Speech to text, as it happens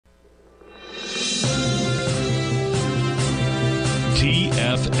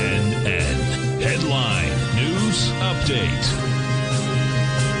TFNN. Headline News Update.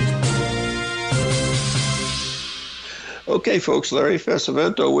 Okay, folks, Larry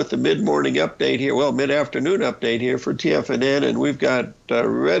Pesavento with the mid-morning update here, well, mid-afternoon update here for TFNN, and we've got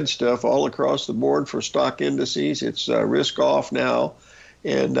red stuff all across the board for stock indices. It's risk off now,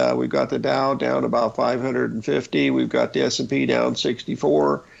 and we've got the Dow down about 550. We've got the S&P down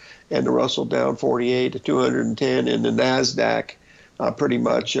 64, and the Russell down 48 to 210, and the NASDAQ pretty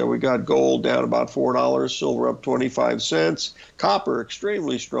much. We got gold down about $4, silver up 25 cents, copper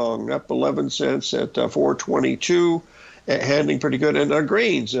extremely strong, up 11 cents at 422. Handling pretty good. And our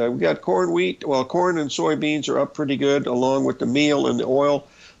grains, we got corn, wheat. Well, corn and soybeans are up pretty good, along with the meal and the oil.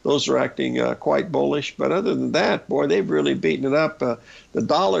 Those are acting quite bullish. But other than that, boy, they've really beaten it up. The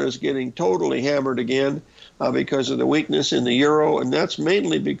dollar is getting totally hammered again because of the weakness in the euro, and that's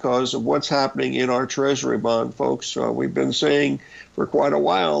mainly because of what's happening in our Treasury bond, folks. We've been saying for quite a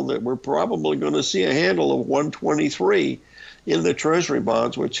while that we're probably going to see a handle of 123 in the Treasury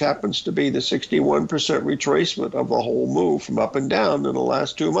bonds, which happens to be the 61% retracement of the whole move from up and down in the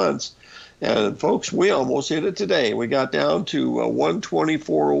last 2 months. And folks, we almost hit it today. We got down to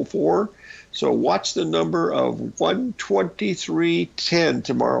 124.04. So watch the number of 123.10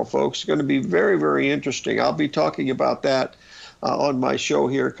 tomorrow, folks. It's going to be very, very interesting. I'll be talking about that on my show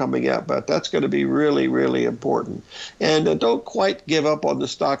here coming up, but that's going to be really, really important. And don't quite give up on the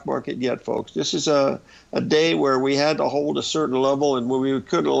stock market yet, folks. This is a day where we had to hold a certain level, and when we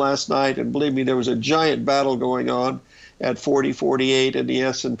couldn't last night, and believe me, there was a giant battle going on at 40.48 in the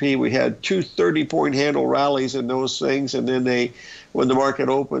S&P. We had two 30-point handle rallies in those things, and then when the market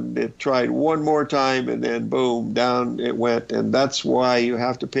opened, it tried one more time, and then boom, down it went. And that's why you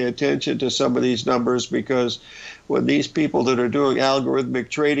have to pay attention to some of these numbers, because when these people that are doing algorithmic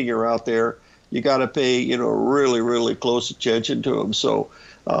trading are out there, you got to pay, really, really close attention to them. So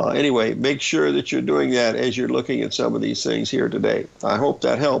anyway, make sure that you're doing that as you're looking at some of these things here today. I hope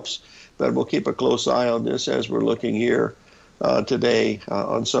that helps, but we'll keep a close eye on this as we're looking here today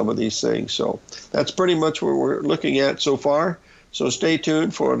on some of these things. So that's pretty much what we're looking at so far. So stay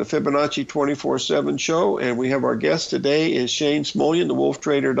tuned for the Fibonacci 24/7 show. And we have our guest today is Shane Smolian,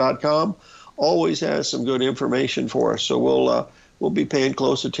 thewolftrader.com. Always has some good information for us. So we'll be paying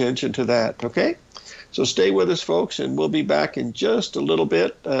close attention to that. Okay? So stay with us, folks, and we'll be back in just a little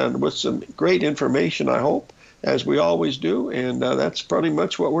bit with some great information, I hope, as we always do. And that's pretty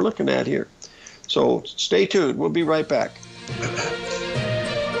much what we're looking at here. So stay tuned. We'll be right back.